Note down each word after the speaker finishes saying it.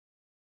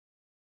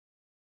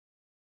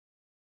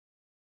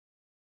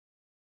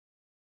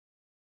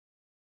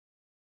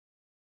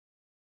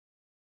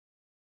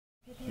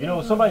You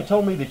know, somebody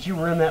told me that you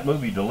were in that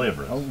movie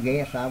Deliverance. Oh,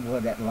 yes, I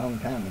was that a long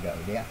time ago,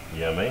 yeah.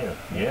 Yeah, man.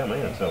 Yeah,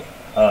 man. So,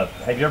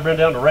 have you ever been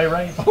down to Ray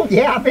Ray's? Oh,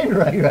 yeah, I've been to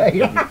Ray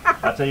Ray.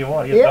 I tell you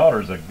what, his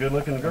daughter's a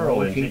good-looking girl,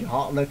 oh, isn't she? She's a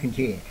hot-looking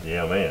chick.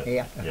 Yeah, man.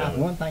 Yeah, yeah man.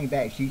 One thing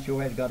back, she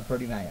sure has got a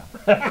pretty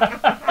mouth.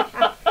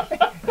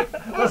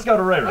 Let's go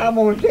to Ray Ray. I'm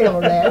going to tell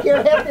her that.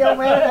 You're happy on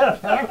that.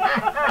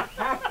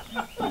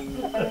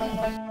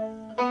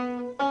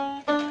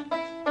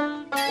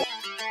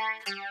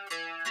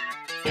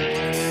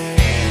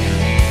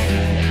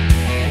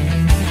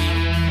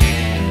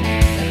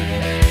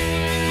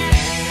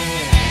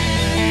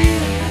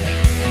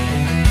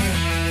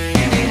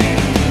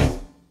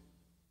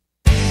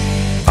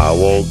 I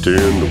walked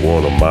into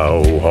one of my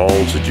old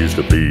haunts. It used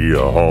to be a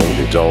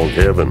honky-tonk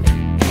heaven.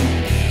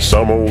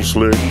 Some old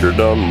slicker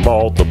done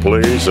bought the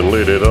place and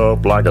lit it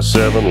up like a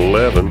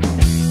 7-Eleven.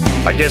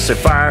 I guess they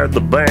fired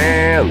the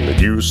band that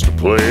used to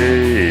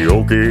play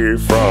Okie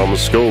from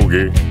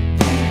Muskogee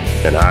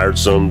and hired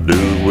some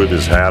dude with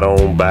his hat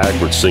on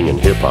backwards singing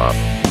hip-hop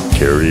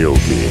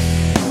karaoke.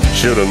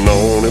 Should've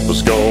known it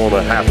was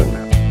gonna happen,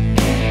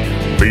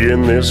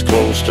 being this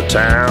close to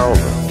town.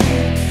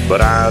 But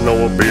I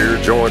know a beer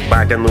joint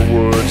back in the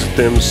woods that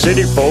them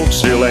city folks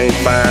still ain't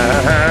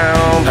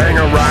found. Hang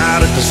a ride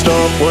at the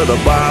stump with a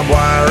barbed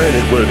wire in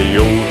it where the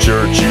old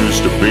church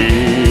used to be.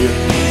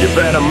 You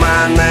better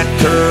mind that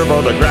curve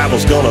or the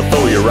gravel's gonna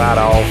throw you right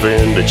off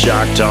into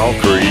Choctaw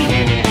Creek.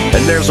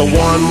 And there's a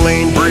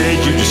one-lane bridge,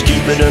 you just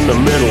keep it in the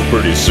middle.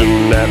 Pretty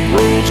soon that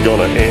road's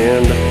gonna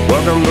end.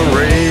 Welcome to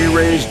Ray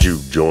Ray's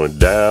Juke Joint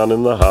down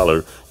in the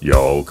holler.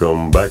 Y'all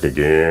come back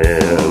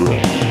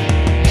again.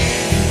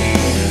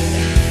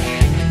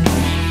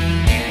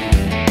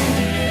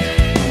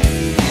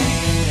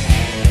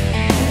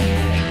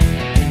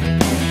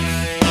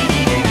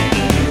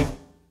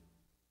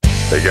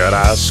 They got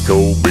ice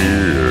cold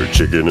beer,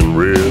 chicken and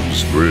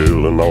ribs,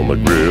 grilling on the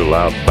grill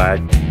out back.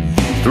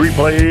 3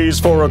 plays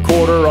for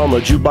 $25 on the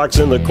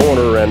jukebox in the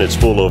corner, and it's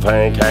full of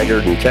Hank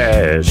Haggard and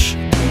cash.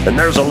 And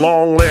there's a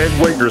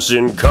long-legged waitress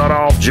in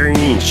cut-off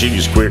jeans.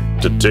 She's quick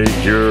to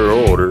take your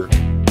order,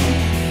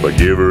 but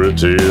give her a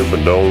tip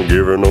and don't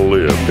give her no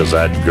lip, 'cause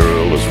that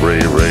girl is Ray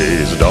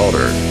Ray's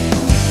daughter.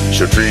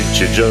 She'll treat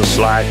you just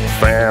like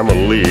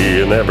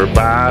family, and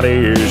everybody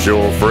is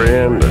your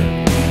friend.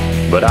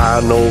 But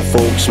I know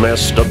folks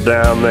messed up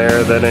down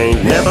there that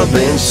ain't never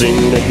been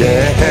seen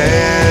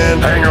again.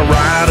 Hang a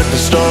ride at the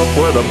stump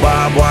with a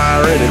barbed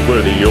wire in it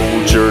where the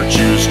old church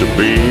used to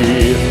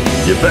be.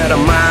 You better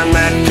mind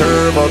that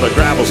curve or the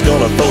gravel's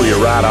gonna throw you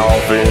right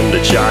off into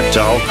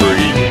Choctaw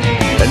Creek.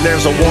 And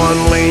there's a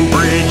one-lane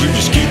bridge, you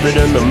just keep it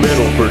in the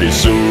middle. Pretty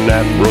soon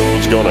that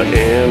road's gonna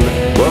end.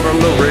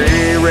 Welcome to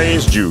Ray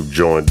Ray's Juke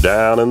Joint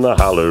down in the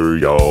holler.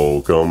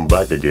 Y'all come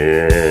back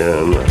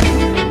again.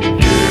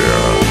 Yeah.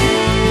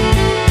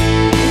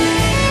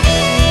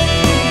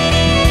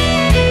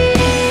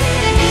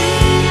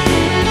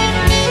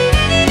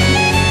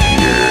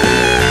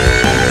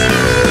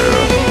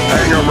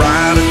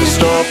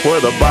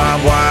 With a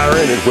barbed wire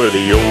in it where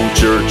the old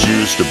church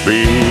used to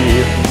be.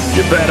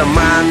 You better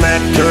mind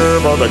that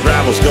curve or the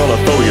gravel's gonna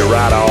throw you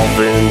right off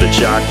into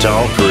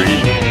Choctaw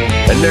Creek.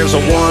 And there's a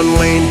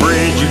one-lane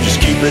bridge, you just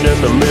keep it in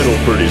the middle.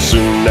 Pretty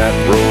soon that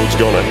road's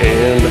gonna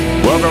end.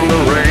 Welcome to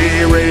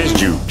Ray Ray's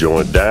Juke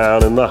Joint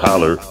down in the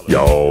holler.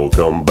 Y'all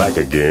come back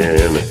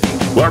again.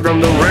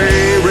 Welcome to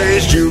Ray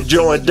Ray's Juke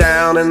Joint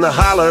down in the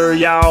holler.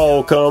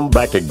 Y'all come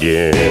back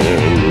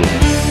again.